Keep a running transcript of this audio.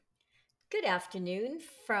Good afternoon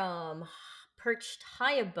from perched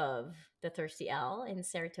high above the Thirsty Owl in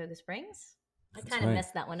Saratoga Springs. I That's kind of right.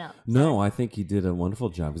 messed that one up. No, Sorry. I think he did a wonderful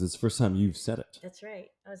job because it's the first time you've said it. That's right.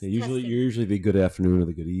 I was Yeah, usually testing. you're usually the good afternoon or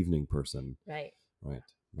the good evening person. Right. Right.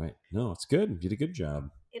 Right. No, it's good. You did a good job.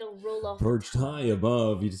 It'll roll off the Perched high tongue.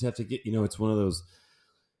 above. You just have to get, it's one of those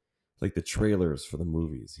like the trailers for the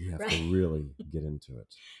movies. You have to Right. really get into it.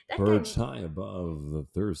 That guy. Perched high above the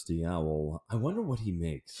thirsty owl. I wonder what he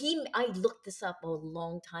makes. I looked this up a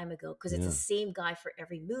long time ago because it's the Yeah. same guy for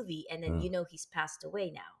every movie, and then he's passed away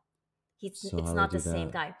now. So It's how do they not do the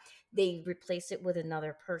same that? guy. They replace it with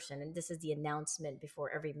another person, and this is the announcement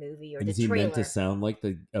before every movie or And the is he meant to trailer. sound like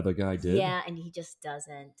the other guy did? Yeah, and he just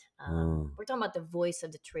doesn't. Oh. We're talking about the voice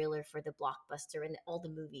of the trailer for the blockbuster and all the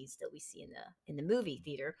movies that we see in the movie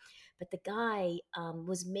theater. But the guy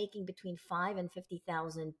was making between 5 and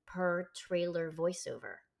 50,000 per trailer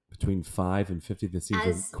voiceover. Between 5 and 50, that seems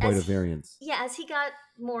As quite a as variance. yeah, as he got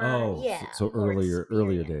more Oh, so more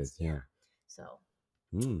earlier days, experience, yeah. So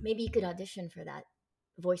Mm. maybe you could audition for that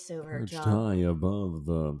voiceover Perched job. high above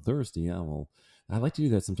the thirsty owl. I like to do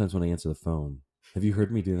that sometimes when I answer the phone. Have you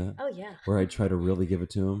heard me do that? Oh yeah. Where I try to really give it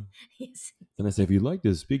to him. Yes. Then I say, if you'd like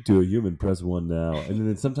to speak to a human, press 1 now. And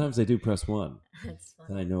then sometimes they do press 1. That's funny.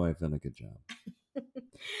 Then I know I've done a good job.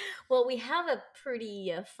 Well, we have a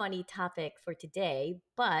pretty funny topic for today,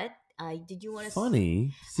 but did you want to?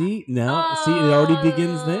 Funny? See, now, see, it already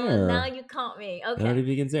begins there. Now you caught me. It already Okay.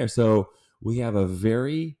 begins there. So we have a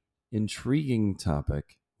very intriguing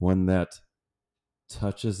topic, one that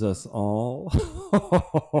touches us all.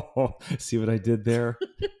 See what I did there?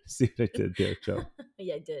 See what I did there, Joe?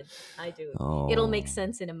 Yeah, I did. I do. Oh, It'll make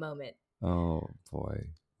sense in a moment. Oh boy,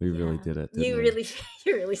 we really Yeah. did it. You Didn't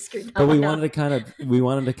really screwed that But we one wanted up.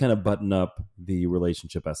 to kind of button up the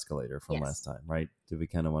relationship escalator from Yes. last time, right? Did we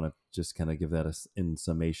kind of want to just kind of give that in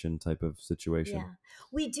summation type of situation? Yeah,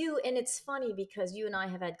 we do. And it's funny because you and I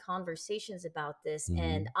have had conversations about this, Mhm.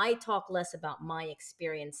 and I talk less about my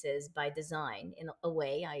experiences by design in a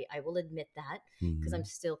way. I will admit that because I'm Mhm.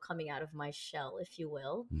 still coming out of my shell, if you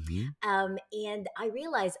will. Mhm. And I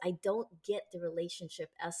realize I don't get the relationship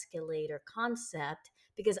escalator concept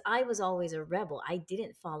because I was always a rebel. I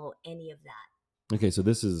didn't follow any of that. Okay, so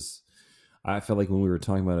this is. I felt like when we were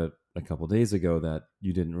talking about it a couple days ago that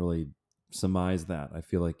you didn't really surmise that. I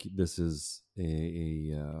feel like this is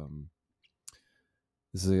in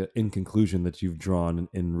conclusion that you've drawn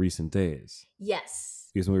in recent days. Yes.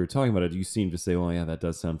 Because when we were talking about it, you seemed to say, "Well, yeah, that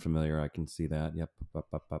does sound familiar. I can see that." Yep.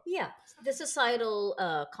 Up. Yeah, the societal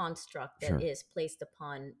construct that Sure. is placed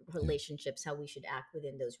upon relationships, how we should act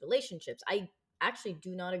within those relationships. I actually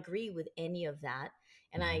do not agree with any of that.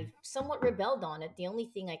 And I somewhat rebelled on it. The only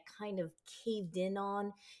thing I kind of caved in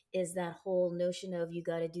on is that whole notion of you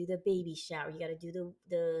got to do the baby shower, you got to do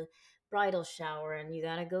the bridal shower, and you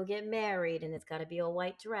got to go get married, and it's got to be a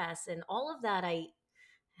white dress. And all of that I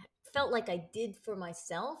felt like I did for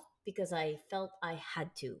myself because I felt I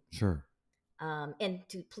had to. Sure. And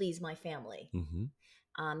to please my family.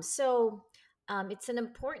 Mm-hmm. So it's an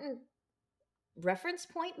important reference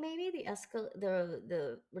point, maybe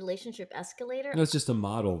the relationship escalator. No, it's just a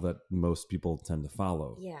model that most people tend to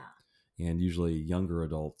follow. Yeah. And usually younger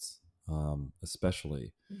adults,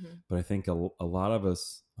 especially. Mm-hmm. But I think a lot of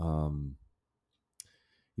us,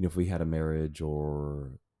 if we had a marriage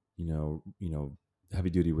or heavy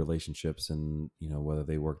duty relationships, and whether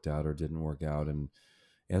they worked out or didn't work out, and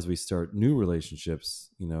as we start new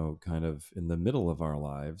relationships, kind of in the middle of our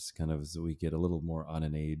lives, kind of as we get a little more on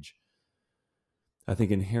an age, I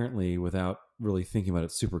think inherently, without really thinking about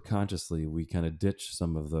it super consciously, we kind of ditch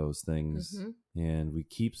some of those things and we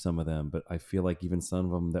keep some of them. But I feel like even some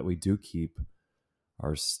of them that we do keep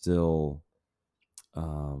are still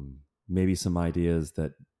maybe some ideas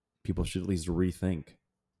that people should at least rethink.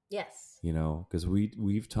 Yes. Because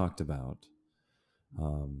we've talked about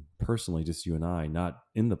personally, just you and I, not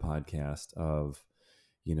in the podcast, of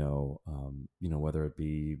whether it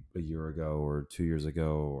be a year ago or 2 years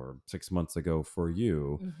ago or 6 months ago for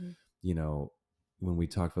you, when we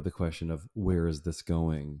talked about the question of where is this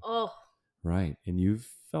going? Oh, right. And you've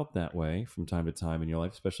felt that way from time to time in your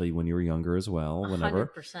life, especially when you were younger as well, whenever.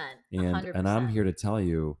 100%. And I'm here to tell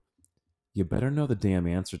you, you better know the damn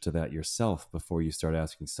answer to that yourself before you start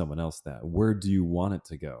asking someone else that. Where do you want it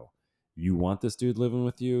to go? You want this dude living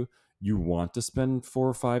with you? You want to spend 4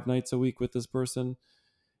 or 5 nights a week with this person?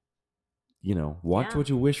 Watch what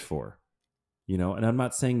you wish for. And I'm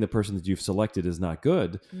not saying the person that you've selected is not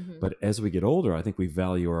good, but as we get older, I think we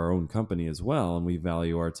value our own company as well, and we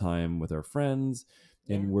value our time with our friends,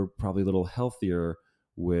 and we're probably a little healthier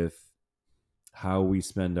with how we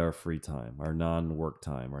spend our free time, our non-work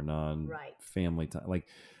time, our Right. non-family time. Like,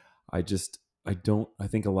 I just, I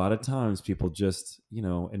think a lot of times people just,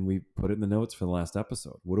 and we put it in the notes for the last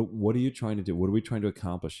episode. What are you trying to do? What are we trying to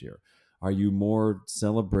accomplish here? Are you more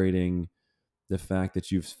celebrating the fact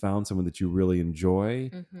that you've found someone that you really enjoy?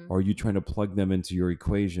 Mm-hmm. Or are you trying to plug them into your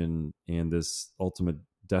equation and this ultimate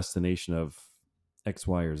destination of X,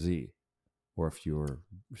 Y, or Z? Or if you're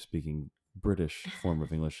speaking British form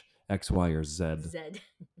of English, X, Y, or Z. Zed.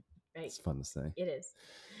 Right. It's fun to say. It is.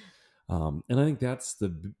 And I think that's the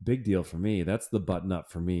big deal for me. That's the button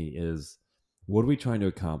up for me is, what are we trying to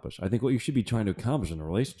accomplish? I think what you should be trying to accomplish in a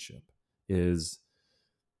relationship is,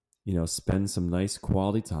 spend some nice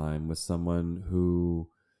quality time with someone who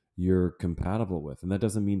you're compatible with. And that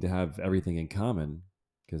doesn't mean to have everything in common,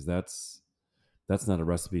 because that's not a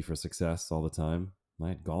recipe for success all the time. I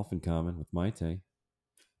had golf in common with Maite.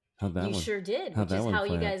 How'd that You one? sure did, How'd which that is one how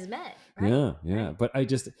you play out? guys met, right? Yeah, yeah. Right. But I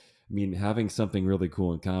mean, having something really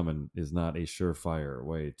cool in common is not a surefire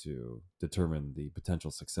way to determine the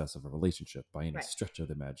potential success of a relationship by any Right. stretch of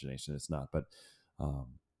the imagination. It's not. But,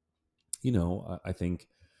 um, I think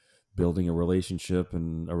building a relationship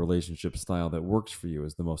and a relationship style that works for you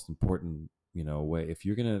is the most important, way.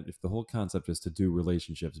 If the whole concept is to do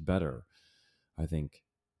relationships better, I think,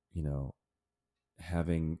 you know,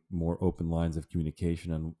 having more open lines of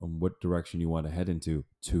communication on what direction you want to head into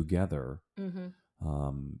together. Mm-hmm.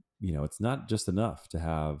 It's not just enough to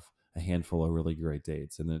have a handful of really great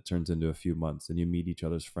dates and then it turns into a few months and you meet each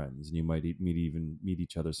other's friends and you might meet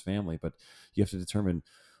each other's family, but you have to determine,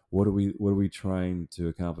 what are we trying to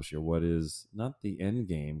accomplish here? What is not the end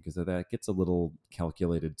game, because that gets a little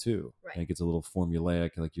calculated too. Right. And it gets a little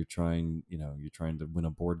formulaic, like you're trying to win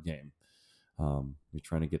a board game. You're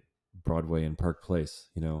trying to get Broadway and Park Place,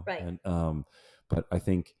 Right. and but I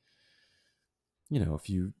think, if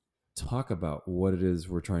you talk about what it is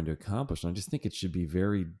we're trying to accomplish, and I just think it should be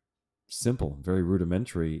very simple, very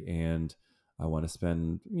rudimentary, and I want to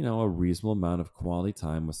spend, a reasonable amount of quality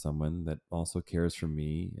time with someone that also cares for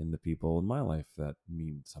me and the people in my life that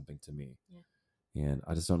mean something to me. Yeah. And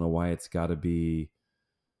I just don't know why it's got to be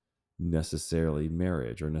necessarily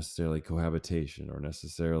marriage or necessarily cohabitation or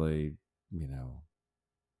necessarily,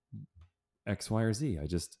 X, Y, or Z. I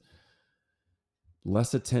just,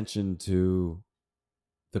 less attention to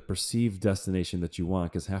the perceived destination that you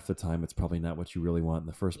want, because half the time it's probably not what you really want in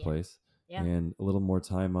the first place. Yeah. And a little more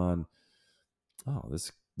time on, oh,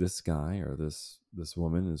 this guy or this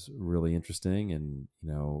woman is really interesting, and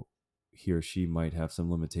he or she might have some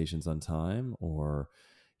limitations on time, or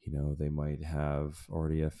they might have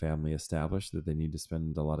already a family established that they need to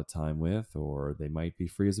spend a lot of time with, or they might be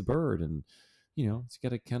free as a bird, and it's got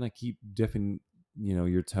to kind of keep dipping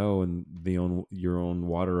your toe in your own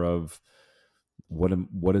water of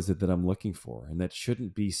what is it that I'm looking for. And that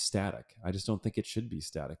shouldn't be static. I just don't think it should be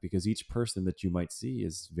static, because each person that you might see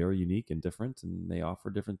is very unique and different, and they offer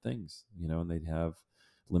different things, and they have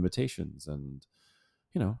limitations, and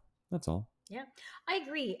that's all. Yeah, I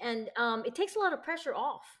agree. And it takes a lot of pressure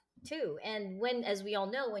off too. And when, as we all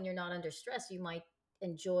know, when you're not under stress, you might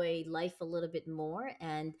enjoy life a little bit more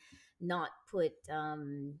and not put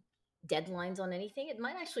deadlines on anything. It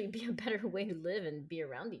might actually be a better way to live and be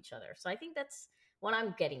around each other. So I think that's what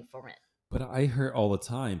I'm getting from it. But I hear all the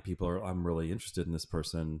time people are, I'm really interested in this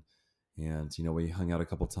person, and we hung out a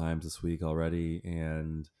couple times this week already,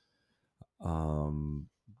 and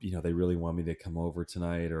they really want me to come over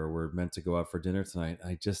tonight, or we're meant to go out for dinner tonight.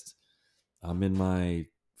 I'm in my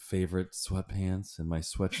favorite sweatpants and my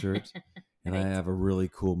sweatshirt and Right. I have a really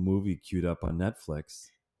cool movie queued up on Netflix.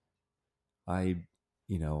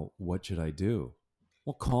 What should I do?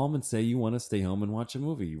 Well, call them and say you want to stay home and watch a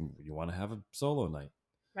movie. You want to have a solo night.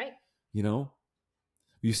 Right.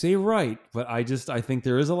 You say right, but I think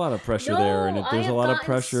there is a lot of pressure there, and No, I there's a have lot of gotten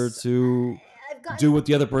pressure to I've gotten do what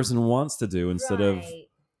the other person wants to do instead of right.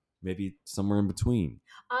 maybe somewhere in between.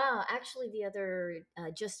 Actually,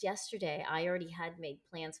 just yesterday, I already had made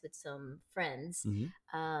plans with some friends,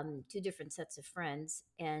 two different sets of friends,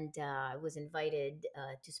 and I was invited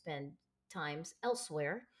to spend times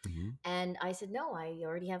elsewhere. And I said, no, I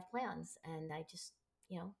already have plans. And I just,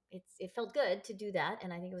 it felt good to do that.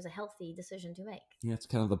 And I think it was a healthy decision to make. Yeah, it's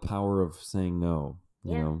kind of the power of saying no,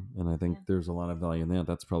 and I think there's a lot of value in that.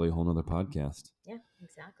 That's probably a whole nother podcast. Yeah,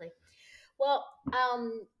 exactly. Well,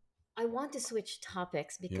 I want to switch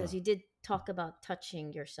topics because you did talk about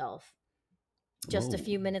touching yourself just a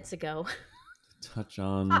few minutes ago. Touch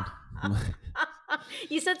on.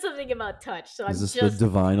 You said something about touch, so Is this the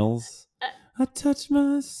Divinals? I touch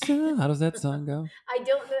myself. How does that song go? I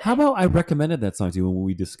don't know. How about I recommended that song to you when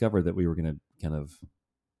we discovered that we were going to kind of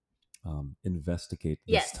investigate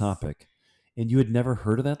this Yes. topic. And you had never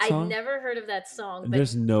heard of that I've song? never heard of that song, And but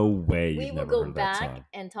there's no way we you've will never go heard of that back song.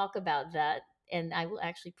 and talk about that. And I will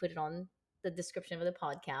actually put it on the description of the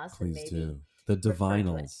podcast and Please maybe do. The refer to it.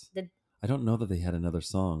 Divinals. The I don't know that they had another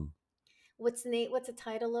song. what's the name? What's the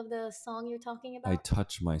title of the song you're talking I about?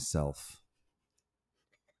 Touch Myself.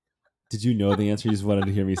 Did you know the answer? You just wanted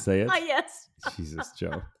to hear me say it? Ah, yes. Jesus,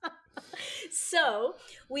 Joe. So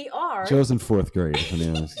we are. Joe's in 4th grade, if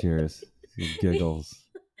anyone was curious. He giggles.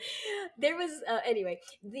 There was anyway.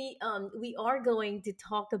 The we are going to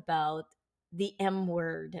talk about the M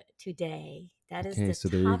word today. That is Okay, the so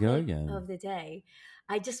there you go topic again. of the day.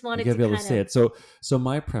 I just You wanted gotta to be able to kind say of. it. So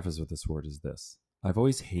my preface with this word is this. I've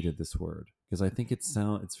always hated this word because I think it's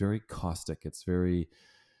very caustic. It's very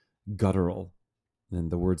guttural. And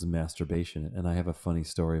the word's masturbation. And I have a funny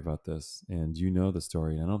story about this. And you know the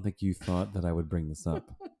story. And I don't think you thought that I would bring this up.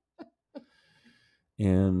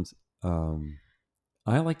 And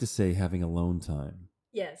I like to say having alone time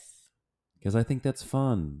Yes. because I think that's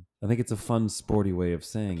fun. I think it's a fun, sporty way of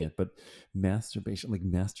saying Okay. it. But masturbation,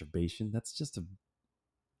 it's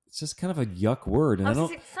just kind of a yuck word. And I I was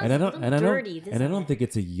don't, just, it and sounds I a don't, little and I don't, dirty, and I doesn't don't it? think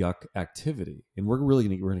it's a yuck activity. And we're going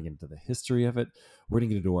to get into the history of it. We're going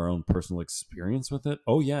to get into our own personal experience with it.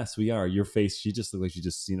 Oh yes, we are. Your face, she just looked like she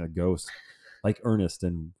just seen a ghost, like Ernest,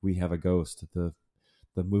 and We Have a Ghost.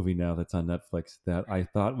 The movie now that's on Netflix that I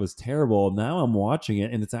thought was terrible. Now I'm watching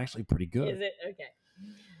it and it's actually pretty good. Is it okay?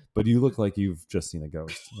 But you look like you've just seen a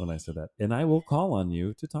ghost when I said that. And I will call on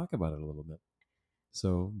you to talk about it a little bit.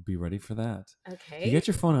 So be ready for that. Okay. You get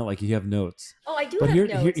your phone out like you have notes. Oh, I do But have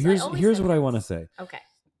notes. here's have what I notes. want to say. Okay.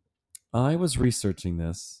 I was researching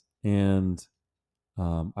this and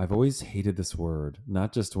I've always hated this word,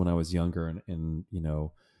 not just when I was younger and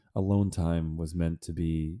alone time was meant to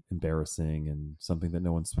be embarrassing and something that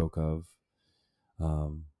no one spoke of.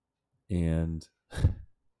 And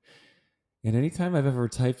and anytime I've ever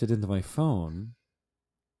typed it into my phone,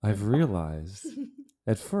 I've realized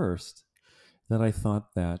at first that I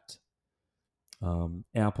thought that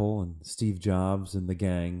Apple and Steve Jobs and the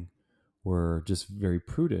gang were just very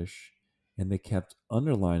prudish, and they kept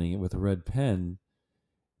underlining it with a red pen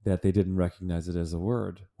that they didn't recognize it as a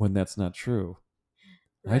word, when that's not true.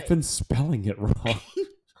 I've Right. been spelling it wrong.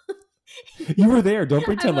 You were there. Don't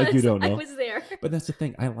pretend like you don't know. I was there. But that's the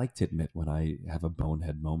thing. I like to admit when I have a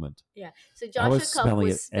bonehead moment. Yeah. So I was Joshua Cup spelling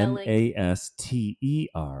was it spelling.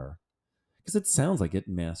 Master because it sounds like it.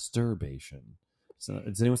 Masturbation. So,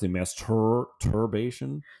 does anyone say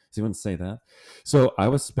masturbation? Does anyone say that? So I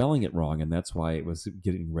was spelling it wrong, and that's why it was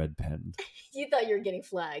getting red penned. You thought you were getting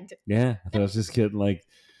flagged. Yeah, I thought I was just getting like,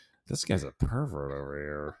 this guy's a pervert over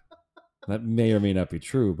here. That may or may not be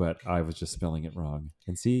true, but I was just spelling it wrong.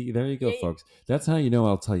 And see, there you go, Yeah. folks. That's how you know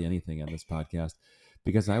I'll tell you anything on this podcast,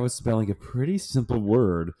 because I was spelling a pretty simple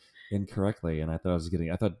word incorrectly, and I thought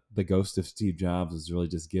the ghost of Steve Jobs was really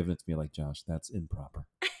just giving it to me like, Josh, that's improper.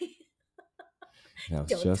 And I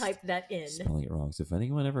was Don't just type that in. spelling it wrong. So if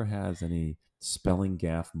anyone ever has any spelling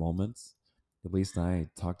gaffe moments, at least I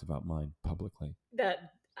talked about mine publicly.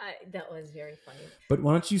 That was very funny. But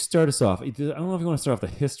why don't you start us off? I don't know if you want to start off the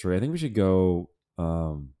history. I think we should go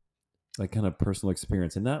like kind of personal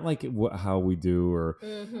experience, and not like how we do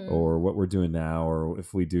or what we're doing now, or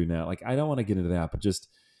if we do now. Like, I don't want to get into that, but just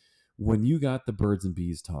when you got the birds and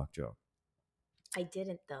bees talk, Joe. I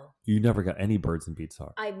didn't though. You never got any birds and bees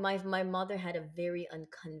talk. My mother had a very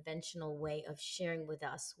unconventional way of sharing with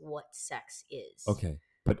us what sex is. Okay.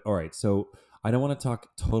 But all right, so I don't want to talk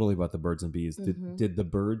totally about the birds and bees. Mhm. Did the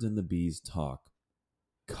birds and the bees talk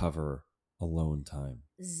cover alone time?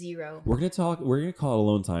 0. We're gonna call it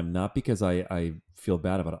alone time, not because I feel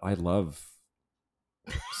bad about it. I love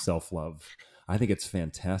self-love. I think it's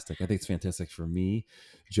fantastic. I think it's fantastic for me.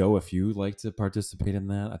 Joe, if you like to participate in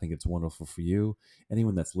that, I think it's wonderful for you.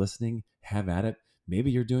 Anyone that's listening, have at it.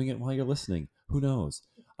 Maybe you're doing it while you're listening. Who knows?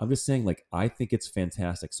 I'm just saying, like, I think it's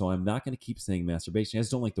fantastic. So I'm not going to keep saying masturbation. I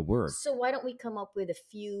just don't like the word. So why don't we come up with a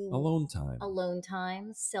few Alone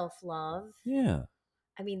time, self-love? Yeah.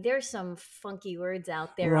 I mean, there's some funky words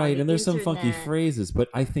out there. Right, on the and there's some funky internet. phrases, but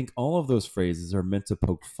I think all of those phrases are meant to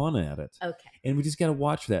poke fun at it. Okay. And we just got to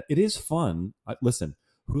watch that. It is fun. Listen,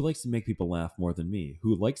 who likes to make people laugh more than me?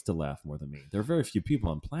 Who likes to laugh more than me? There are very few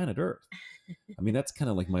people on planet Earth. I mean, that's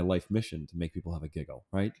kind of like my life mission, to make people have a giggle,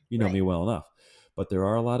 right? You know me well enough. But there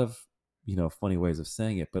are a lot of, funny ways of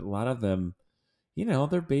saying it. But a lot of them,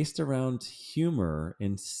 they're based around humor,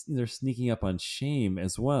 and they're sneaking up on shame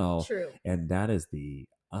as well. True. And that is the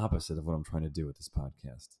opposite of what I'm trying to do with this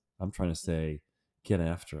podcast. I'm trying to say, get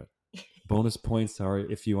after it. Bonus points are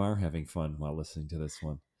if you are having fun while listening to this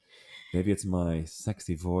one. Maybe it's my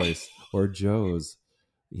sexy voice or Joe's,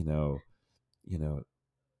 you know, you know,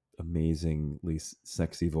 amazingly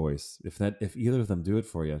sexy voice. If either of them do it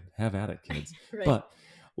for you, have at it, kids. Right. But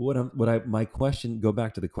my question, go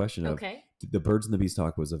back to the question of Okay. the birds and the bees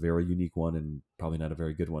talk was a very unique one and probably not a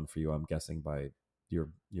very good one for you, I'm guessing, by your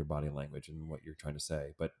body language and what you're trying to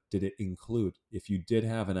say. But did it include, if you did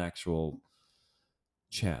have an actual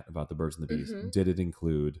chat about the birds and the bees, Mm-hmm. did it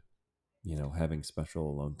include, having special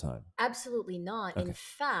alone time? Absolutely not. In Okay.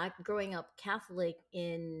 fact, growing up Catholic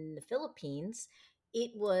in the Philippines,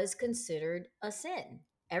 it was considered a sin.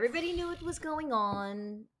 Everybody knew it was going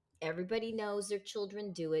on. Everybody knows their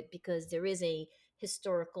children do it because there is a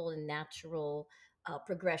historical and natural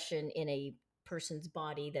progression in a person's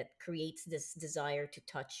body that creates this desire to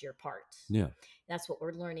touch your parts. Yeah. That's what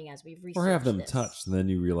we're learning as we've Or have researched them this. touched, and then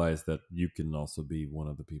you realize that you can also be one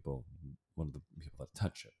of the people that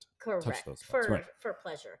touch Correct, those spots. Right. for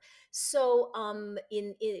pleasure. So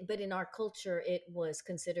but in our culture it was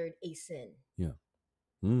considered a sin. Yeah.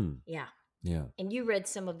 Mm. Yeah. Yeah. And you read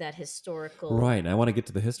some of that historical. Right. And I want to get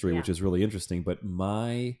to the history, Yeah. which is really interesting. But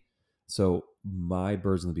my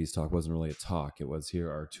Birds and the Bees talk wasn't really a talk. It was, here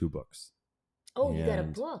are two books. Oh, you got a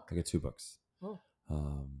And book. I got two books. Oh.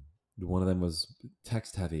 One of them was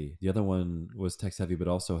text heavy. The other one was text heavy, but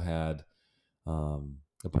also had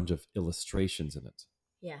a bunch of illustrations in it.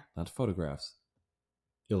 Yeah. Not photographs,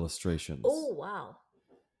 illustrations. Oh, wow.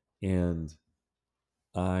 And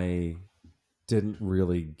I didn't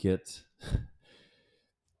really get,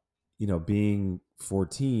 being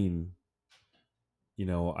 14,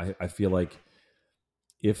 I feel like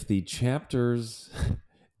if the chapters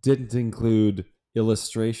didn't include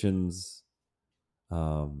illustrations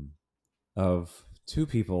of two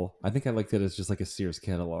people, I think I liked it as just like a Sears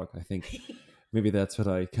catalog. I think maybe that's what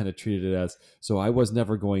I kind of treated it as. So I was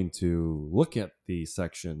never going to look at the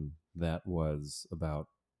section that was about,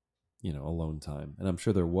 alone time. And I'm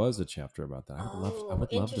sure there was a chapter about that. I Oh,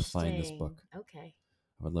 would love to find this interesting. book. Okay.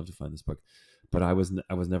 I would love to find this book. But I was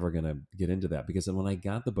never going to get into that, because when I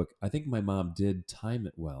got the book, I think my mom did time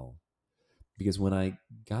it well, because when I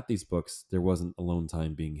got these books, there wasn't alone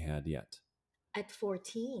time being had yet. At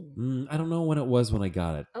 14. I don't know when it was when I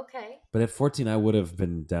got it. Okay. But at 14, I would have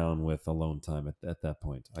been down with alone time at that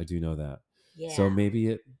point. I do know that. Yeah. So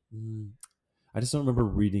maybe I just don't remember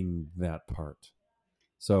reading that part.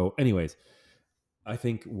 So anyways, I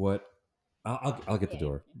think I'll get the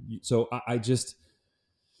door. So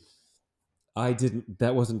I didn't,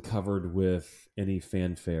 that wasn't covered with any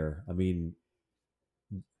fanfare. I mean,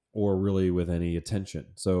 or really with any attention.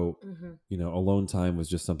 So, alone time was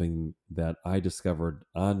just something that I discovered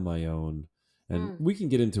on my own. And we can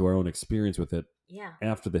get into our own experience with it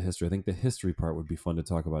after the history. I think the history part would be fun to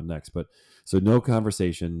talk about next. But so no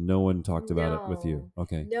conversation, no one talked about it with you.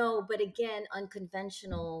 Okay. No, but again,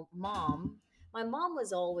 unconventional mom. My mom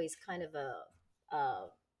was always kind of a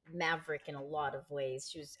maverick in a lot of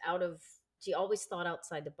ways. She always thought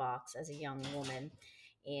outside the box as a young woman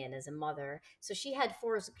and as a mother. So she had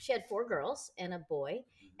four girls and a boy,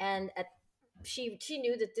 and she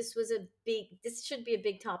knew that this should be a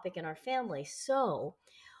big topic in our family. So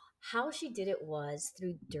how she did it was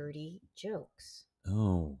through dirty jokes.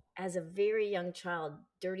 Oh. As a very young child,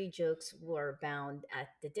 dirty jokes were abound at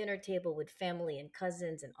the dinner table with family and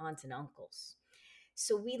cousins and aunts and uncles.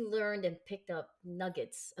 So we learned and picked up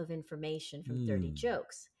nuggets of information from dirty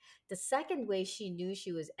jokes. The second way she knew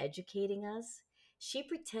she was educating us, she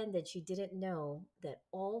pretended she didn't know that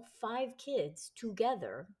all five kids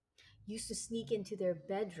together used to sneak into their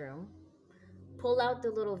bedroom, pull out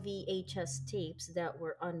the little VHS tapes that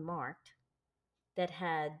were unmarked, that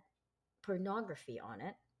had pornography on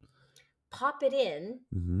it, pop it in,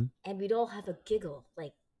 and we'd all have a giggle.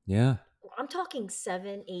 Like, yeah, I'm talking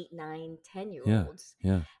 7, 8, 9, 10 year yeah, olds,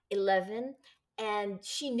 yeah, 11. And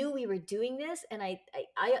she knew we were doing this. And I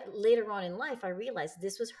later on in life, I realized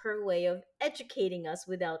this was her way of educating us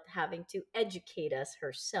without having to educate us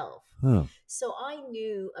herself. Huh. So I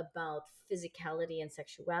knew about physicality and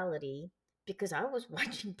sexuality because I was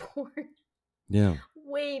watching porn Yeah.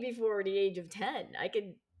 way before the age of 10.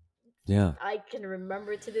 Yeah. I can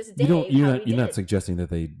remember to this You day don't. You're how not. we You're did not it. suggesting that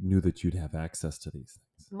they knew that you'd have access to these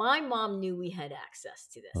things. My mom knew we had access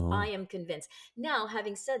to this. Oh. I am convinced. Now,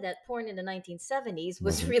 having said that, porn in the 1970s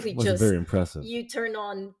was Wasn't really wasn't just very impressive. you turn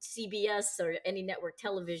on CBS or any network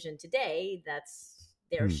television today,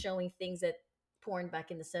 they're showing things that porn back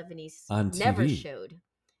in the 70s On never TV. showed.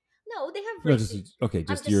 No, they have No, rated.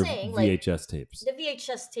 just I'm your saying, VHS tapes. The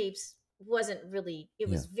VHS tapes wasn't really. It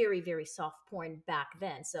was very, very soft porn back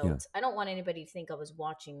then. So I don't want anybody to think I was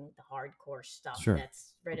watching the hardcore stuff Sure.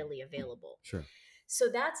 that's readily available. Sure. So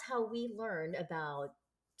that's how we learned about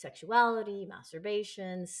sexuality,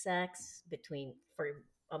 masturbation, sex between for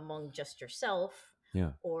among just yourself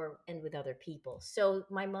Yeah. or and with other people. So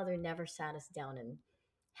my mother never sat us down and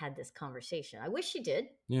had this conversation. I wish she did.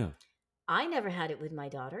 Yeah. I never had it with my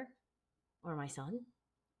daughter or my son.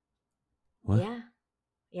 What? Yeah.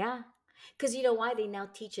 Yeah. Because you know why? They now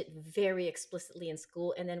teach it very explicitly in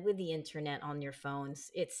school. And then with the internet on your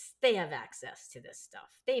phones, they have access to this stuff.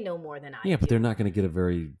 They know more than I Yeah, but they're do. not going to get a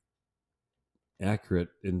very accurate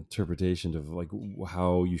interpretation of like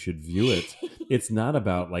how you should view it. It's not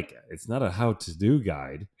about like it's not a how to do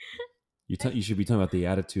guide. You should be talking about the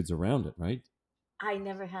attitudes around it, right? I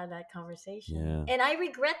never had that conversation. Yeah. And I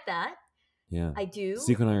regret that. Yeah. I do.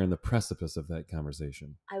 Seco and I are in the precipice of that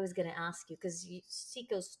conversation. I was going to ask you because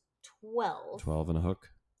Siko's 12. 12 and a hook.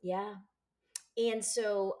 Yeah. And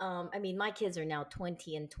so, I mean, my kids are now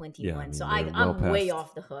 20 and Yeah, I 21. So mean, they're well I'm way past.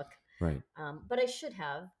 off the hook. Right. But I should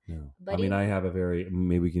have. No. I But mean, in, I have a very,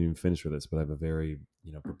 maybe we can even finish with this, but I have a very,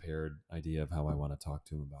 prepared idea of how I want to talk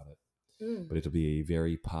to him about it. mm, But it'll be a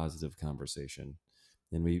very positive conversation.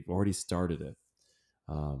 And we've already started it.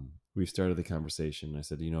 We've started the conversation. I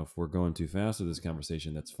said, if we're going too fast with this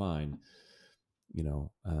conversation, that's fine.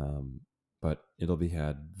 But it'll be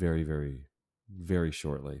had very, very, very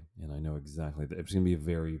shortly. And I know exactly that it's going to be a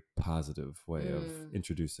very positive way of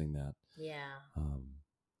introducing that. yeah.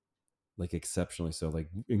 Like exceptionally so, like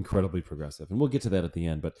incredibly progressive. And we'll get to that at the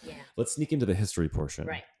end, but Yeah. let's sneak into the history portion.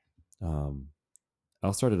 Right.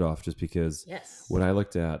 I'll start it off just because Yes. what I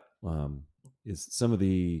looked at is some of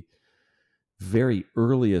the very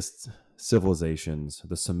earliest civilizations,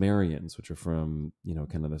 the Sumerians, which are from,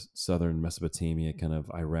 kind of the southern Mesopotamia, kind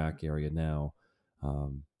of Iraq area now.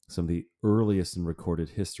 Some of the earliest in recording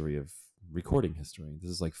history.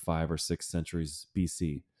 This is like 5 or 6 centuries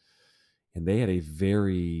BC. And they had a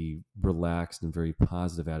very relaxed and very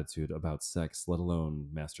positive attitude about sex, let alone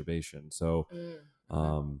masturbation. So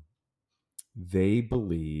they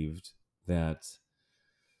believed that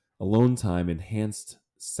alone time enhanced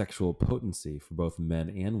sexual potency for both men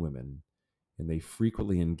and women, and they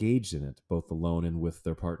frequently engaged in it, both alone and with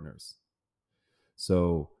their partners.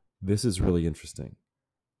 So this is really interesting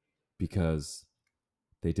because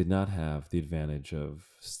they did not have the advantage of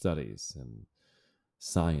studies and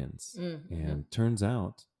science. And turns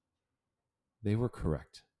out they were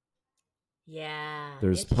correct. Yeah.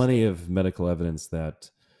 There's plenty of medical evidence that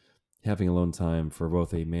having alone time for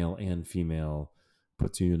both a male and female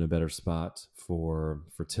puts you in a better spot for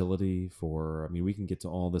fertility, we can get to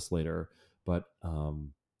all this later, but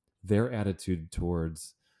their attitude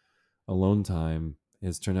towards alone time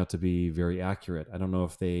has turned out to be very accurate. I don't know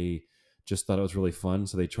if they just thought it was really fun,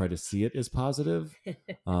 so they tried to see it as positive,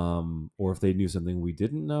 or if they knew something we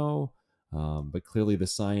didn't know. But clearly the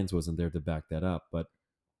science wasn't there to back that up. But,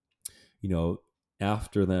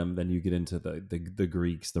 after them, then you get into the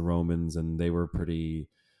Greeks, the Romans, and they were pretty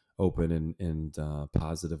open and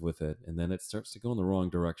positive with it. And then it starts to go in the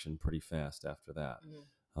wrong direction pretty fast after that.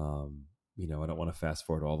 I don't want to fast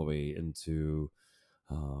forward all the way into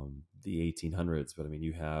the 1800s, but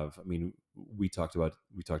we talked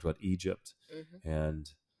about Egypt, and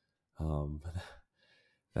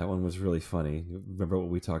that one was really funny. Remember what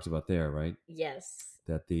we talked about there, right? Yes.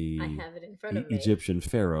 That the I have it in front of me. Egyptian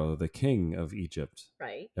pharaoh, the king of Egypt,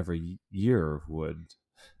 right, every year would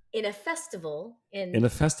in a festival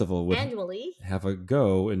would annually have a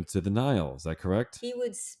go into the Nile. Is that correct? He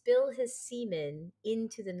would spill his semen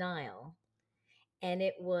into the Nile, and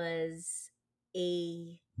it was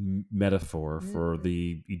a metaphor for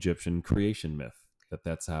the Egyptian creation myth,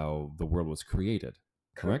 that's how the world was created.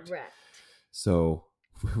 Correct. So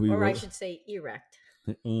I should say erect.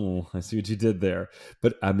 Oh, I see what you did there.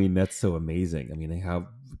 But that's so amazing. How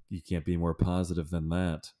you can't be more positive than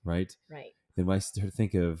that, right? Right. Then when I start to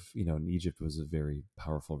think of, Egypt was a very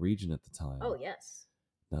powerful region at the time. Oh, yes.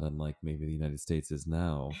 Not unlike maybe the United States is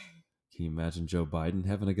now. Can you imagine Joe Biden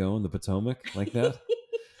having a go in the Potomac like that?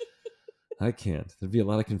 I can't. There'd be a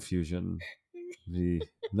lot of confusion. Be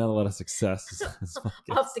not a lot of success.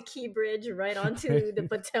 Off the Key Bridge right onto the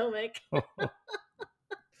Potomac.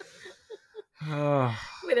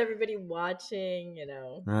 With everybody watching,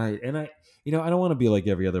 Right. And I don't want to be like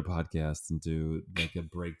every other podcast and do like a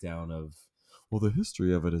breakdown of, well, the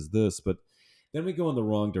history of it is this, but then we go in the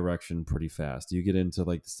wrong direction pretty fast. You get into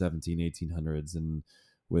like the 1800s and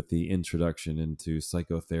with the introduction into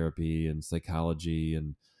psychotherapy and psychology,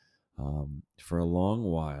 and for a long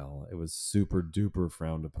while it was super duper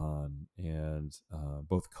frowned upon, and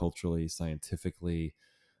both culturally, scientifically,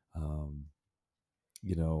 and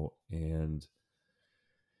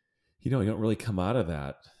you don't really come out of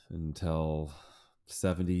that until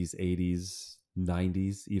 70s, 80s,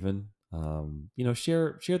 90s, even.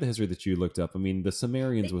 Share the history that you looked up. I mean, the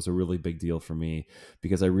Sumerians They, was a really big deal for me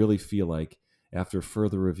because I really feel like after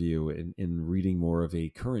further review and reading more of a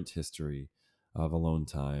current history of alone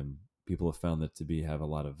time, people have found that to be have a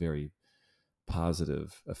lot of very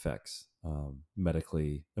positive effects,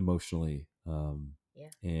 medically, emotionally, yeah.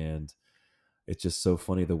 and it's just so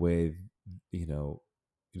funny the way you know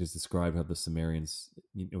it is described how the Sumerians,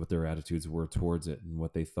 what their attitudes were towards it and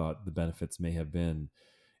what they thought the benefits may have been,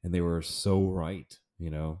 and they were so right,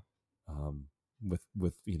 um,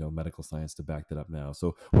 with medical science to back that up now.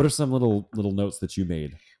 So, what are some little notes that you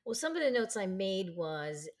made? Well, some of the notes I made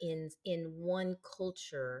was in one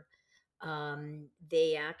culture,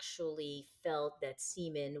 they actually felt that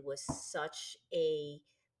semen was such a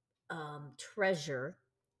treasure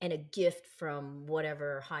and a gift from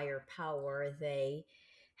whatever higher power they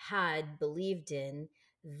had believed in,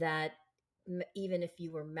 that even if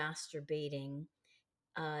you were masturbating,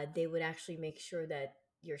 they would actually make sure that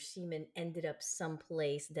your semen ended up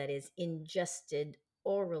someplace that is ingested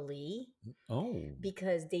orally, Oh,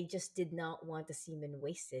 because they just did not want the semen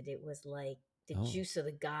wasted. It was like the oh, juice of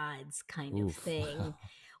the gods kind of oof. thing.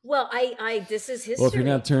 Well, I this is Well, if you're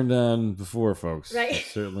not history, turned on before, folks, you right?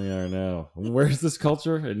 certainly are now. Where's this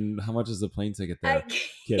culture, and how much is the plane ticket I there?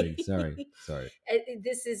 Kidding. Sorry.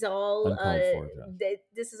 this is all Uncalled for, Josh.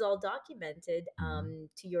 this is all documented, Mhm.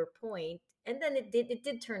 to your point. And then it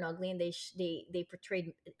did turn ugly, and they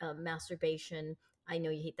portrayed masturbation. I know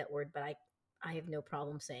you hate that word, but I have no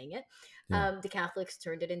problem saying it. Yeah. The Catholics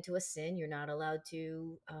turned it into a sin. You're not allowed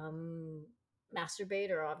to masturbate,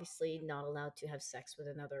 or obviously not allowed to have sex with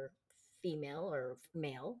another female or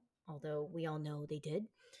male, although we all know they did.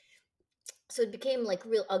 So it became like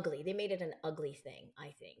real ugly. They made it an ugly thing,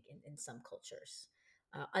 I think, in some cultures,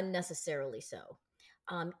 unnecessarily so.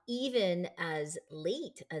 Even as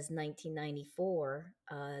late as 1994,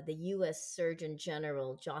 the U.S. Surgeon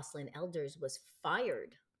General Jocelyn Elders was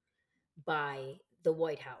fired by the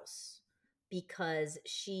White House because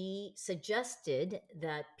she suggested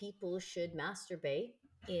that people should masturbate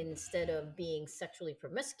instead of being sexually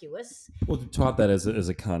promiscuous. Well, taught that as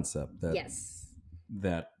a concept Yes.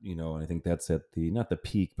 and I think that's at the not the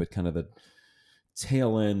peak, but kind of the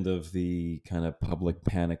tail end of the kind of public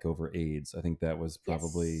panic over AIDS. I think that was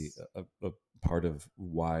probably Yes. a part of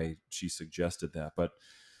why she suggested that. But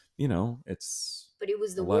it's But it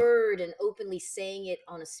was a the lot. word, and openly saying it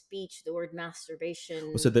on a speech, the word Well, so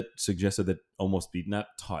masturbation. that suggested that almost be not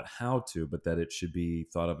taught how to, but that it should be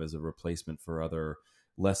thought of as a replacement for other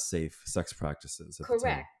less safe sex practices at the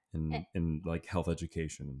time Correct. in like health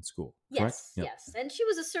education in school. Correct? Yes, Yep. yes. And she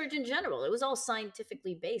was a surgeon general. It was all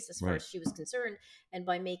scientifically based as far Right. as she was concerned. And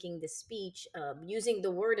by making this speech, using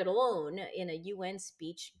the word alone in a UN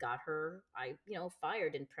speech, got her,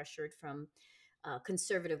 fired and pressured from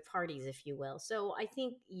conservative parties, if you will. So I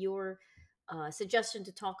think your suggestion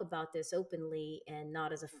to talk about this openly and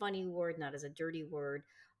not as a funny word, not as a dirty word,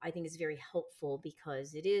 I think is very helpful,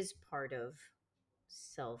 because it is part of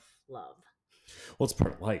self love. Well, it's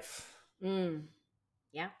part of life. Mm,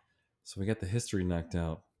 yeah. So we got the history knocked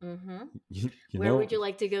out. Mm-hmm. You, you Where know, would you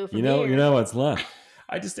like to go you from know, you here? know what's left.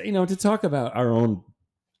 I just, to talk about our own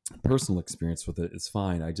personal experience with it is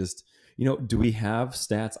fine. I just, do we have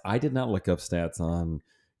stats? I did not look up stats on,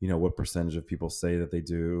 what percentage of people say that they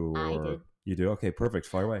do, I or did. you do. Okay, perfect.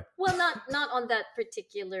 Fire away. Well, not on that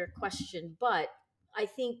particular question, but I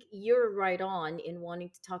think you're right on in wanting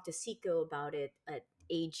to talk to Siko about it at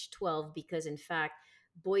age 12, because in fact,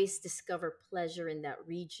 boys discover pleasure in that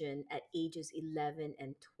region at ages 11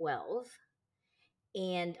 and 12.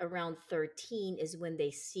 And around 13 is when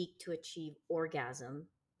they seek to achieve orgasm,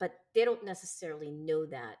 but they don't necessarily know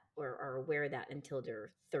that, or are aware of that, until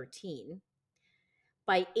they're 13.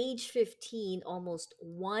 By age 15, almost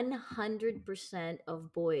 100%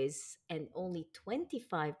 of boys and only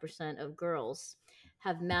 25% of girls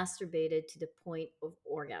have masturbated to the point of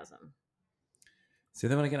orgasm. Say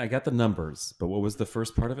that one again. I got the numbers, but what was the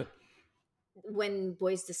first part of it? When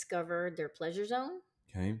boys discover their pleasure zone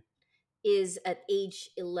Okay. is at age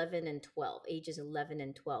 11 and 12, ages 11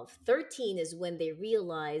 and 12. 13 is when they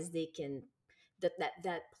realize they can,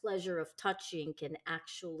 that pleasure of touching can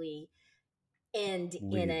actually end in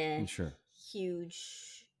Lead. a Sure.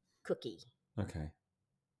 huge cookie. Okay.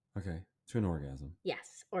 Okay. To an orgasm.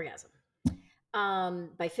 Yes, orgasm.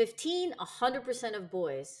 By 15, 100% of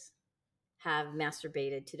boys have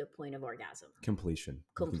masturbated to the point of orgasm Completion.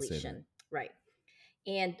 You can say that. completion, right?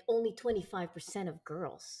 And only 25% of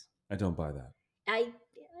girls. I don't buy that. I'm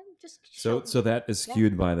just So showing. that is Yeah.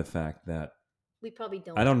 skewed by the fact that We probably I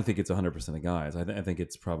don't. don't think it's 100% of guys. I think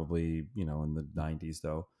it's probably, in the 90s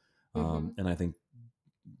though. Mm-hmm. And I think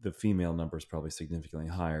the female number is probably significantly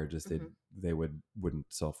higher. Just Mm-hmm. they wouldn't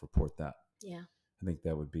self-report that. Yeah. I think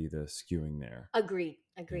that would be the skewing there. Agreed.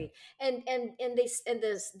 Yeah. Agreed. And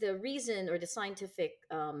the reason or the scientific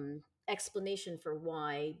explanation for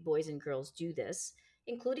why boys and girls do this,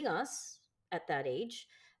 including us at that age,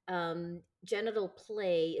 genital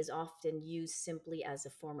play is often used simply as a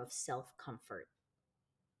form of self comfort.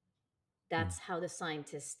 Mm. That's how the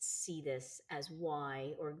scientists see this as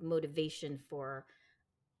why or motivation for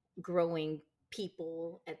growing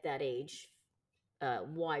people at that age,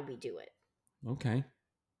 why we do it. Okay.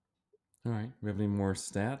 All right. We have any more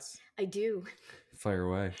stats? I do. Fire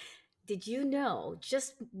away. Did you know,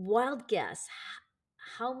 just wild guess,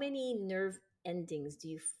 how many nerve endings do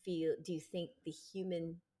you think the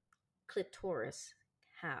human clitoris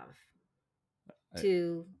have I,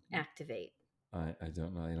 to activate? I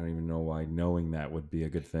don't know. I don't even know why knowing that would be a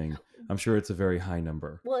good thing. I'm sure it's a very high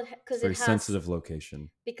number. Well, It's a because very sensitive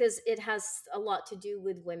location. it has a lot to do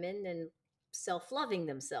with women and self-loving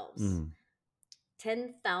themselves. Mm,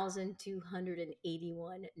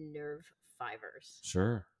 10,281 nerve fibers.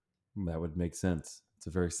 sure. That would make sense. It's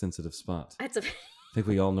a very sensitive spot. That's a I think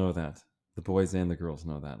we all know that. The boys and the girls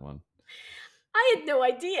know that one. I had no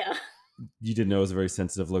idea. You didn't know it was a very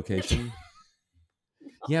sensitive location? No.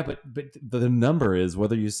 Yeah, but the number is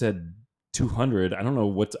whether you said 200. I don't know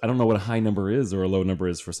what a high number is or a low number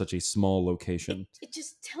is for such a small location. It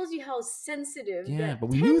just tells you how sensitive Yeah, that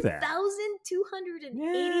but we knew that.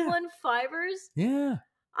 10,281 fibers. Yeah.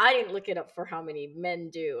 I didn't look it up for how many men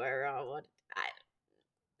do or what.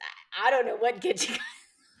 I don't know what gets you.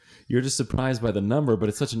 You're just surprised by the number, but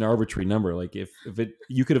it's such an arbitrary number. Like if it,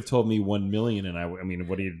 you could have told me 1 million, and I mean,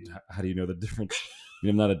 how do you know the difference? I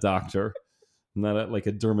mean, I'm not a doctor. I'm not like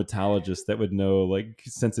a dermatologist that would know like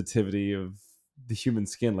sensitivity of the human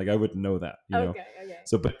skin. Like I wouldn't know that, Okay.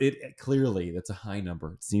 So, but it clearly that's a high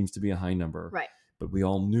number. It seems to be a high number, Right. But we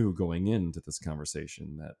all knew going into this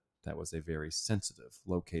conversation that that was a very sensitive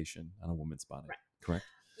location on a woman's body. Right. Correct?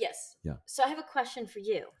 Yes. Yeah. So I have a question for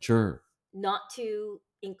you. Sure. Not to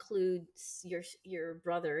include your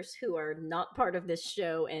brothers who are not part of this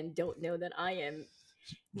show and don't know that I am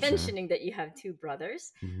mentioning that you have two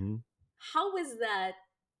brothers. Mm-hmm. How was that?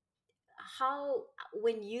 How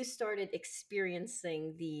when you started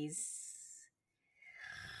experiencing these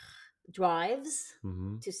drives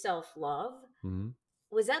Mm-hmm. to self love, Mm-hmm.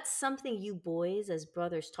 was that something you boys as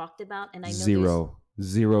brothers talked about? And I know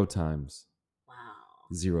Zero times. wow.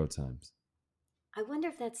 0 times. I wonder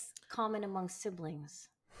if that's common among siblings.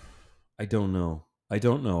 I don't know.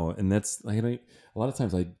 And that's a lot of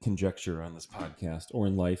times I conjecture on this podcast or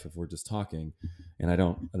in life if we're just talking, and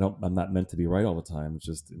I'm not meant to be right all the time. It's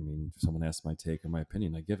just, I mean, if someone asks my take or my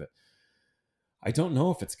opinion, I give it. I don't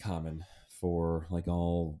know if it's common for like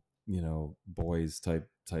all, boys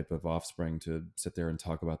type of offspring to sit there and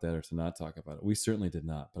talk about that or to not talk about it. We certainly did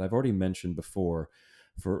not. But I've already mentioned before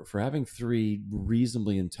for having 3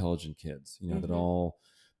 reasonably intelligent kids, that all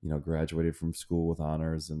graduated from school with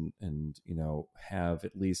honors and have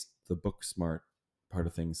at least the book smart part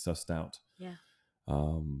of things sussed out. Yeah.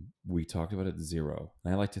 We talked about it 0.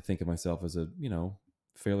 And I like to think of myself as a,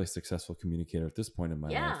 fairly successful communicator at this point in my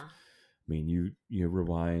life. I mean, you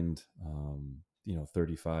rewind,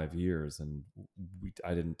 35 years and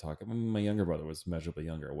I didn't talk. I mean, my younger brother was measurably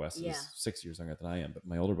younger. Wes is 6 years younger than I am, but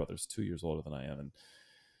my older brother's 2 years older than I am. And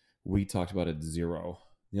we talked about it 0.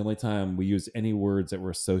 The only time we used any words that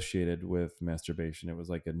were associated with masturbation, it was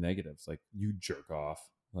like a negative. It's like, you jerk off.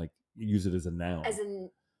 Like, use it as a noun. As in,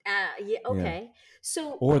 yeah, okay. Yeah.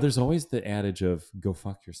 So, or there's always the adage of go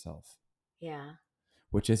fuck yourself. Yeah.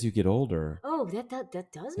 Which as you get older. Oh, that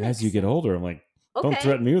does make As you get older, I'm like, don't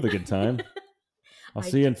threaten me with a good time. I'll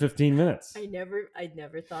see you in 15 minutes. I never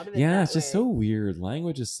thought of it. Yeah, it's just so weird.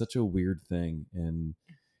 Language is such a weird thing.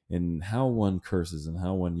 And how one curses and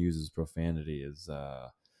how one uses profanity is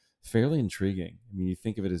fairly intriguing. I mean, you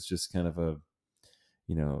think of it as just kind of a,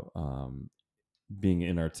 being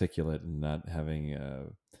inarticulate and not having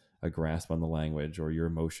a grasp on the language or your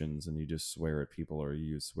emotions, and you just swear at people or you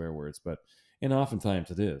use swear words. And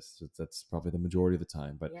oftentimes it is. That's probably the majority of the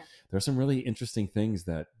time. But there are some really interesting things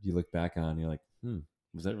that you look back on and you're like,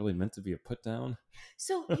 was that really meant to be a put down?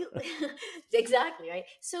 So you exactly, right?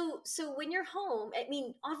 So when you're home, I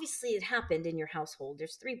mean, obviously it happened in your household.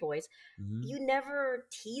 There's 3 boys. Mm-hmm. You never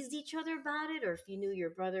teased each other about it, or if you knew your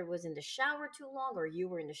brother was in the shower too long or you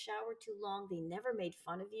were in the shower too long, they never made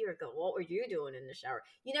fun of you or go, "What were you doing in the shower?"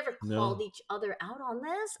 You never called each other out on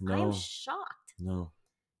this? No. I am shocked. No.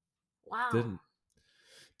 Wow.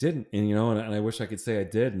 Didn't. And and I wish I could say I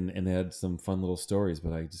did and had some fun little stories,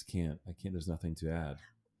 but I just can't. I can't. There's nothing to add.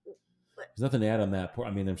 But There's nothing to add on that. I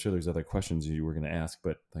mean, I'm sure there's other questions you were going to ask,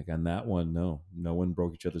 but like on that one, no one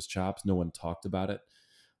broke each other's chops. No one talked about it.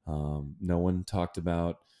 No one talked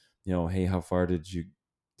about, hey, how far did you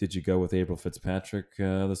go with April Fitzpatrick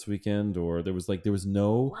this weekend? Or there was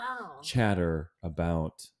no wow. chatter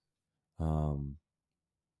about, um,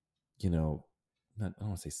 not, I don't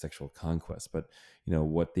want to say sexual conquest, but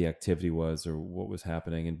what the activity was or what was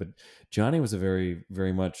happening. But Johnny was a very,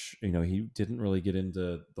 very much, he didn't really get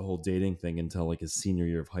into the whole dating thing until like his senior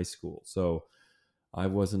year of high school. So I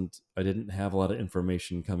didn't have a lot of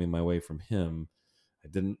information coming my way from him. I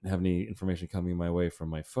didn't have any information coming my way from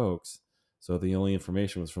my folks. So the only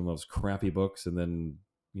information was from those crappy books and then,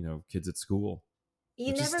 kids at school,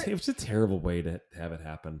 You never it was a terrible way to have it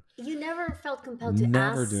happen. you never felt compelled to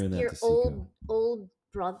Never ask doing that your to Seiko.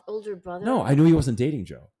 older brother? No, I knew he wasn't dating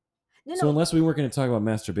Joe. No, So no. unless we weren't going to talk about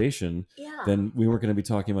masturbation, Yeah. then we weren't going to be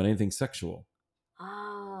talking about anything sexual.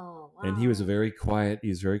 Oh, wow. And he was very quiet. He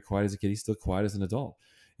was very quiet as a kid. He's still quiet as an adult.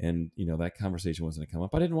 And that conversation wasn't going to come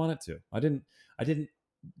up. I didn't want it to. I didn't.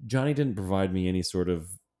 Johnny didn't provide me any sort of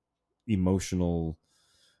emotional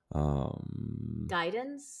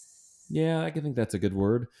guidance. Yeah, I think that's a good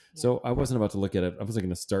word. Yeah. So I wasn't about to look at it. I wasn't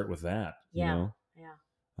going to start with that. Yeah.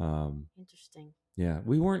 Yeah. Interesting. Yeah,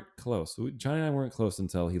 we weren't close. Johnny and I weren't close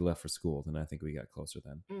until he left for school. Then I think we got closer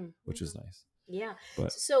then, which is nice. Yeah.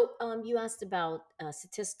 But so you asked about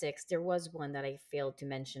statistics. There was one that I failed to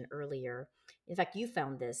mention earlier. In fact, you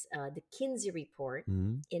found this. The Kinsey Report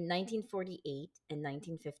in 1948 and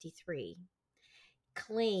 1953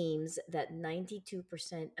 claims that 92%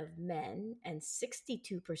 of men and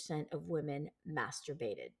 62% of women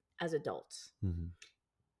masturbated as adults.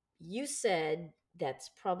 You said that's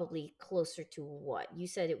probably closer to what? You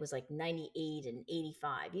said it was like 98 and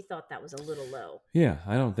 85. You thought that was a little low. Yeah,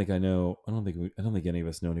 I don't think any of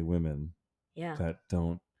us know any women that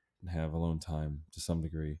don't have alone time to some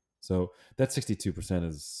degree. So that 62%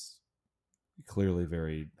 is clearly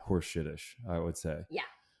very horseshitish, I would say. Yeah.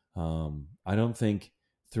 I don't think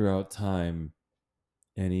throughout time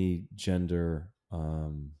any gender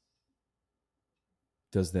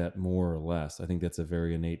does that more or less. I think that's a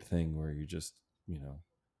very innate thing where you just,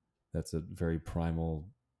 that's a very primal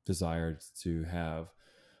desire to have,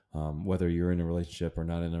 whether you're in a relationship or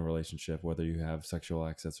not in a relationship, whether you have sexual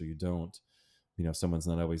access or you don't, someone's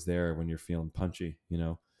not always there when you're feeling punchy,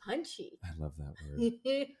 Punchy. I love that word.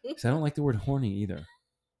 Because I don't like the word horny either.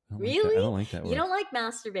 Really? I don't like that word. You don't like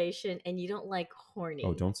masturbation and you don't like horny.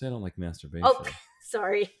 Oh, don't say I don't like masturbation. Oh,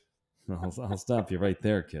 sorry. I'll stop you right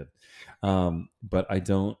there, kid. But I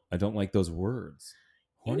don't like those words.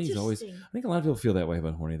 Horny is always. I think a lot of people feel that way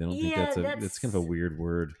about horny. They don't think that's kind of a weird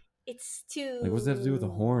word. It's too. Like, what does that have to do with a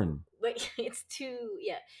horn? Like, it's too.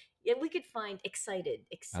 Yeah. We could find excited.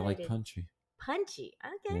 I like punchy. Punchy.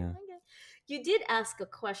 Okay. Yeah. Okay. You did ask a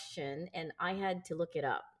question, and I had to look it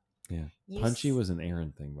up. Yeah. Punchy was an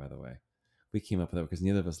Aaron thing, by the way. We came up with that because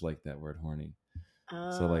neither of us liked that word horny.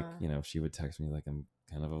 So like, she would text me like, I'm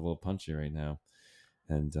kind of a little punchy right now.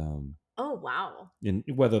 And oh wow. And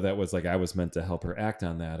whether that was like I was meant to help her act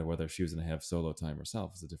on that or whether she was going to have solo time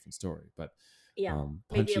herself is a different story. But yeah,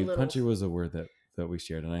 punchy was a word that we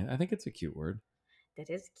shared, and I think it's a cute word. That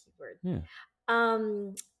is a cute word. Yeah.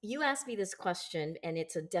 You asked me this question, and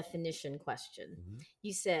it's a definition question.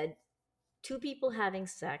 You said, two people having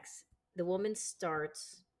sex, the woman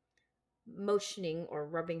starts motioning or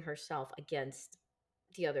rubbing herself against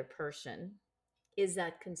the other person. Is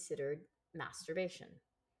that considered masturbation?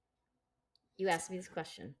 You asked me this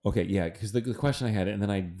question. Okay, yeah, because the question I had, and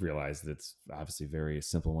then I realized that it's obviously a very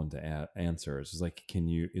simple one to answer. It's just like,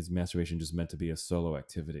 is masturbation just meant to be a solo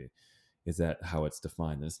activity? Is that how it's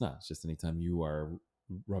defined? And it's not. It's just anytime you are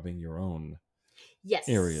rubbing your own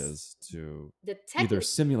areas to either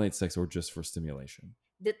simulate sex or just for stimulation.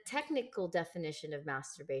 The technical definition of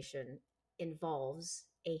masturbation involves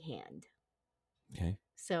a hand. Okay.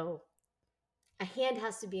 So a hand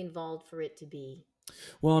has to be involved for it to be.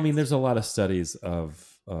 Well, I mean, there's a lot of studies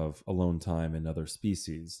of alone time in other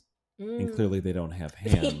species, and clearly they don't have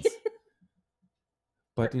hands.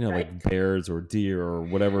 But like bears or deer or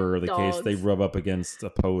whatever the Dogs. case, they rub up against a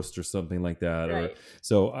post or something like that. Right. Or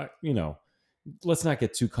so let's not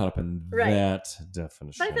get too caught up in that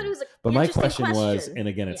definition. But I thought it was but my question was, and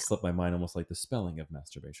again, it slipped my mind, almost like the spelling of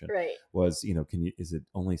masturbation. Right. Was is it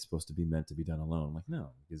only supposed to be meant to be done alone? I'm like,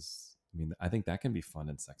 no, because I think that can be fun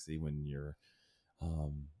and sexy when you're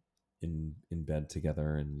in bed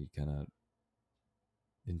together and you kind of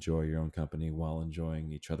enjoy your own company while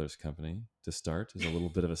enjoying each other's company. To start is a little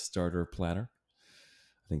bit of a starter platter.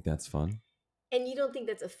 I think that's fun. And you don't think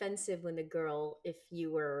that's offensive when the girl, if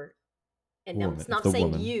you were, and I'm Woman, if not the saying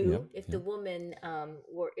woman, you, yep, if the yep. woman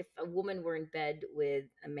were, if a woman were in bed with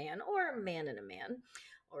a man, or a man and a man,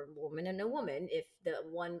 or a woman and a woman, if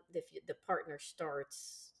the partner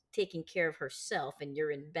starts taking care of herself and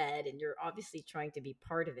you're in bed and you're obviously trying to be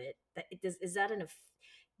part of it, that it does, is that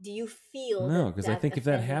do you feel No, that because I that think if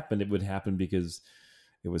that offended? happened, it would happen because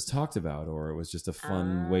it was talked about, or it was just a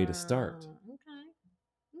fun way to start. Okay.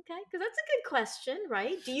 Okay, because that's a good question,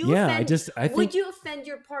 right? Do you Yeah, offend? I Would think you offend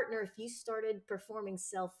your partner if you started performing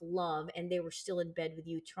self love and they were still in bed with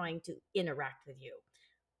you, trying to interact with you?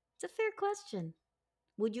 It's a fair question.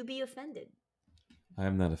 Would you be offended? I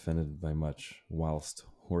am not offended by much whilst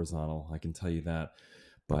horizontal. I can tell you that.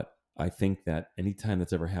 But I think that anytime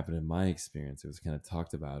that's ever happened in my experience, it was kind of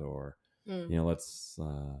talked about, or Mm,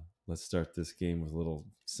 let's start this game with a little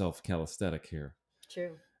self calisthenic here,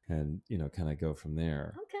 true. and kind of go from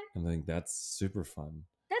there. Okay, And I think that's super fun,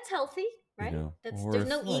 that's healthy, right? That's or there's if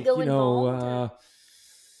no like ego involved.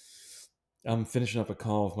 I'm finishing up a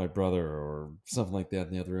call with my brother or something like that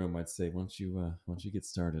in the other room, I'd say, "Why don't you get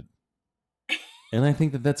started?" And I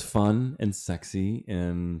think that that's fun and sexy,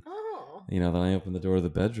 and Oh, then I open the door of the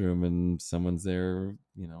bedroom and someone's there,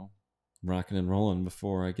 rocking and rolling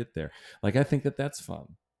before I get there. Like, I think that that's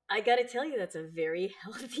fun. I got to tell you, that's a very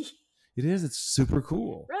healthy. It is. It's super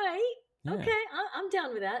cool. Right. Yeah. Okay, I'm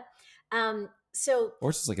down with that. So Or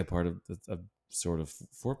it's just like a part of a sort of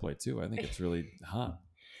foreplay too. I think it's really hot.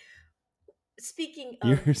 speaking of,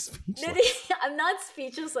 You're speechless. I'm not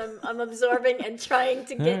speechless. I'm absorbing and trying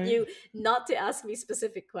to All get right. you not to ask me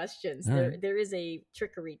specific questions. All There right. there is a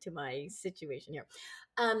trickery to my situation here.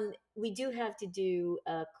 We do have to do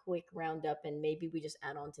a quick roundup, and maybe we just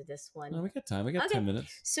add on to this No, one. we got time. We got Okay. 10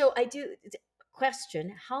 minutes. So I do.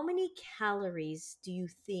 Question: how many calories do you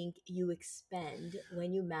think you expend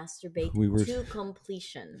when you masturbate We were to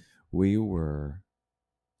completion? we were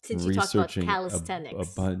Since you talked about researching a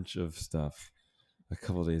calisthenics. bunch of stuff a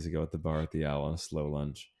couple of days ago at the bar at the Owl on a slow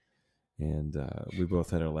lunch. And we both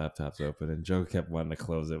had our laptops open, and Joe kept wanting to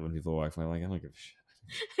close it when people walked by. I'm like, I don't give a shit.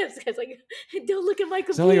 This guy's like, don't look at my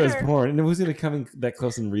It's not like it was computer. porn, and who's going to come that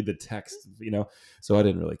close and read the text? So I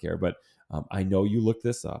didn't really care. But I know you looked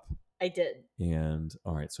this up, I did. and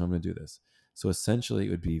all right, so I'm going to do this. So essentially, it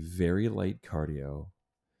would be very light cardio.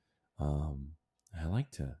 I like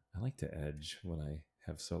to edge when I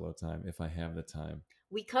have solo time, if I have the time.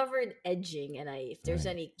 We covered edging, and if All there's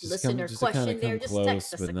right, any just listener to kind question of there, come just text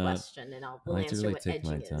close, us but a not. question, and I we'll like to answer really what take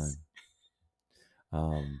my edging is.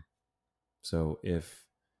 time. So if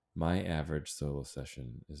my average solo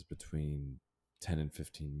session is between 10 and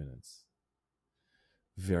 15 minutes,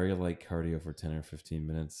 very light cardio for 10 or 15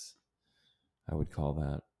 minutes, I would call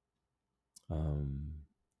that.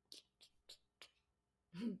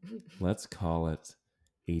 Let's call it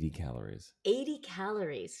 80 calories. 80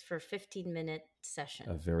 calories for a 15-minute session.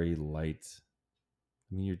 A very light.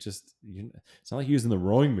 I mean, it's not like you're using the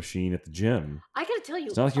rowing machine at the gym. I gotta tell you,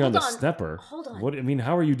 It's not like you're on the hold on, stepper. hold on. What? I mean,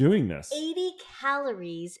 how are you doing this? 80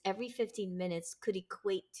 calories every 15 minutes could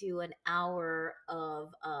equate to an hour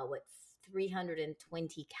of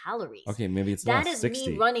 320 calories. Okay, maybe it's That less. is 60.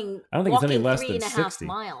 me running. I don't think it's any walking less three than and a half 60.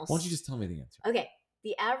 miles. Why don't you just tell me the answer? Okay,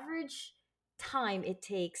 the average time it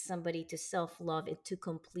takes somebody to self-love it to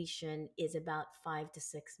completion is about 5 to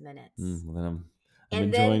 6 minutes. Well, then I'm And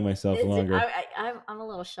enjoying then myself longer. I'm a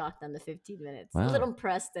little shocked on the 15 minutes. Wow. A little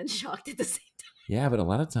impressed and shocked at the same time. Yeah, but a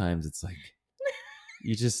lot of times it's like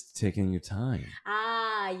you're just taking your time.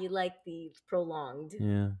 You like the prolonged,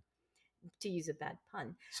 Yeah. to use a bad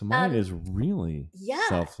pun. So mine is really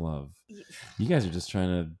self-love. You guys are just trying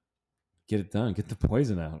to get it done, get the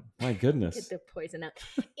poison out. My goodness. Get the poison out.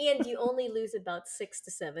 And you only lose about 6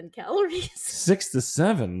 to 7 calories. 6 to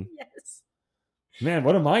 7? Yes. Man,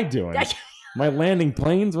 what am I doing? Am I landing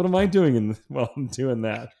planes? What am I doing while I'm doing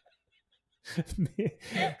that? Am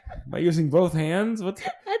I using both hands? What?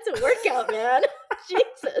 That's a workout, man.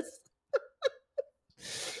 Jesus.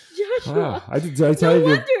 Joshua. Did I tell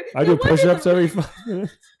you I do push-ups every 5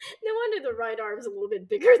 minutes? No wonder the right arm's a little bit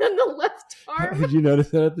bigger than the left arm. Did you notice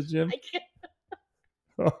that at the gym? I can't.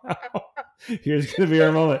 Here's going to be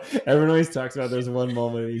our moment. Everyone always talks about there's one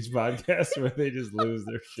moment in each podcast where they just lose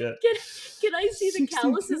their shit. Can I see the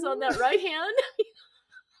calluses on that right hand?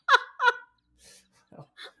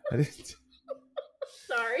 I didn't.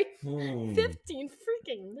 Sorry. 15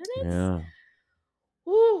 freaking minutes? Yeah.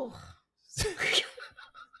 Ooh.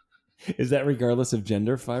 Is that regardless of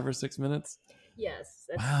gender, 5 or 6 minutes? Yes.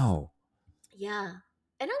 Wow. Yeah.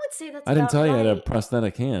 And I would say that's I didn't tell you I had a right.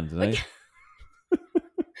 prosthetic hand, did I?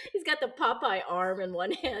 Is He's got the Popeye arm in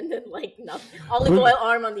one hand and like nothing, olive Who- oil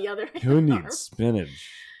arm on the other hand. Who needs spinach?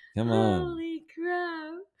 Come on. Holy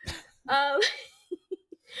crap! Um,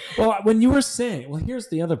 Well, when you were saying, well, here's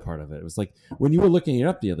the other part of it. It was like when you were looking it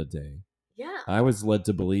up the other day, yeah. I was led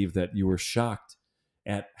to believe that you were shocked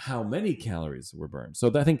at how many calories were burned.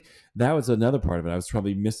 So I think that was another part of it. I was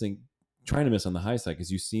probably trying to miss on the high side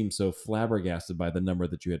because you seemed so flabbergasted by the number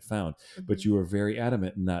that you had found, but you were very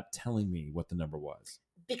adamant in not telling me what the number was.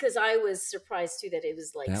 Because I was surprised too that it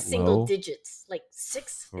was like That single low? digits, like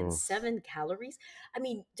 6 and Oh. 7 calories. I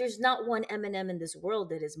mean, there's not one M&M in this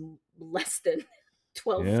world that is less than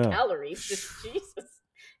 12 Yeah. calories. Just Jesus,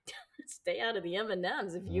 stay out of the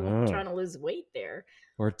M&Ms if you Oh. are trying to lose weight there,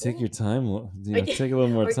 Or take your time, Or- take a little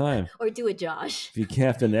more or- time. or do a Josh. Be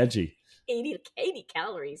Captain Edgy. 80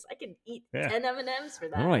 calories. I can eat Yeah. 10 M&Ms for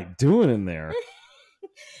that. What am I doing in there?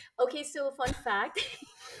 Okay, so a fun fact.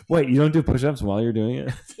 Wait, you don't do push-ups while you're doing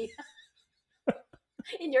it?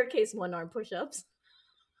 In your case, one arm push-ups.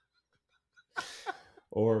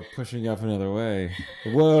 Or pushing up another way?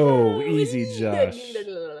 Whoa, easy, Josh.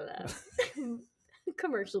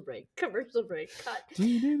 Commercial break. Cut.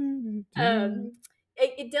 Um,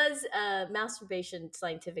 It does. Masturbation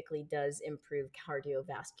scientifically does improve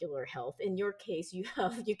cardiovascular health. In your case, you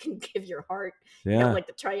can give your heart. You yeah, have like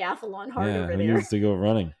the triathlon heart yeah. over Who there. needs to go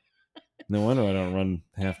running? No wonder I don't run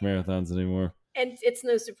half marathons anymore. And it's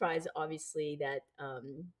no surprise, obviously, that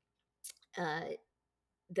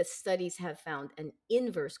the studies have found an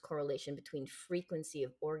inverse correlation between frequency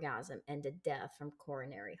of orgasm and a death from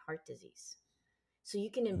coronary heart disease. So you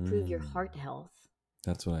can improve your heart health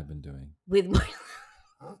That's what I've been doing. with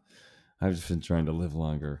more. I've just been trying to live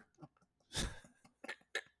longer.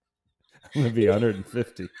 I'm gonna be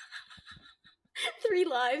 150. 3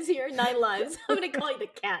 lives here, 9 lives. I'm gonna call you the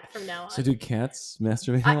cat from now on. So do cats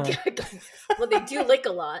masturbate a lot? Well, they do lick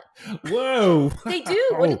a lot. Whoa! They do.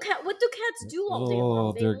 What do cats do all day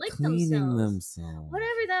long? They they're lick cleaning themselves.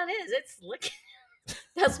 Whatever that is, it's licking.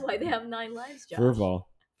 That's why they have 9 lives, Josh. Furball.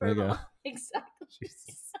 There you go. Exactly.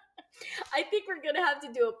 I think we're gonna have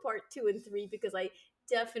to do a part 2 and 3 because I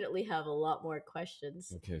definitely have a lot more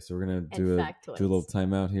questions. Okay, so we're gonna do a little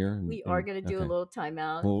timeout here. We are gonna do a little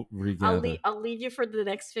timeout. We'll regather. I'll leave you for the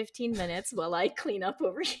next 15 minutes while I clean up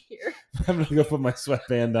over here. I'm gonna go put my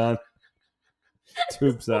sweatband on.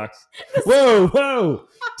 Tube socks. Whoa!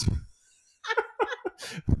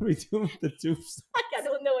 What are we doing with the tube socks? I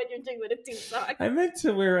don't know what you're doing with a tube sock. I meant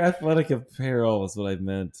to wear athletic apparel. Is what I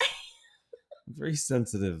meant. I'm very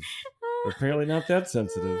sensitive. Apparently not that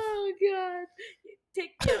sensitive. Oh God!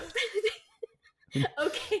 Take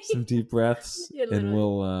okay. Some deep breaths, Yeah, and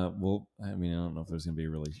we'll. I mean, I don't know if there's gonna be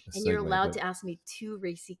really. And you're allowed to ask me 2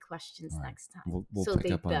 racy questions next time. We'll so pick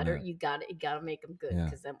they up on better. that. You gotta make them good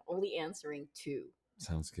because I'm only answering 2.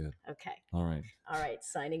 Sounds good. Okay. All right.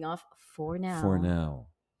 Signing off for now. For now.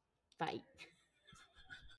 Bye.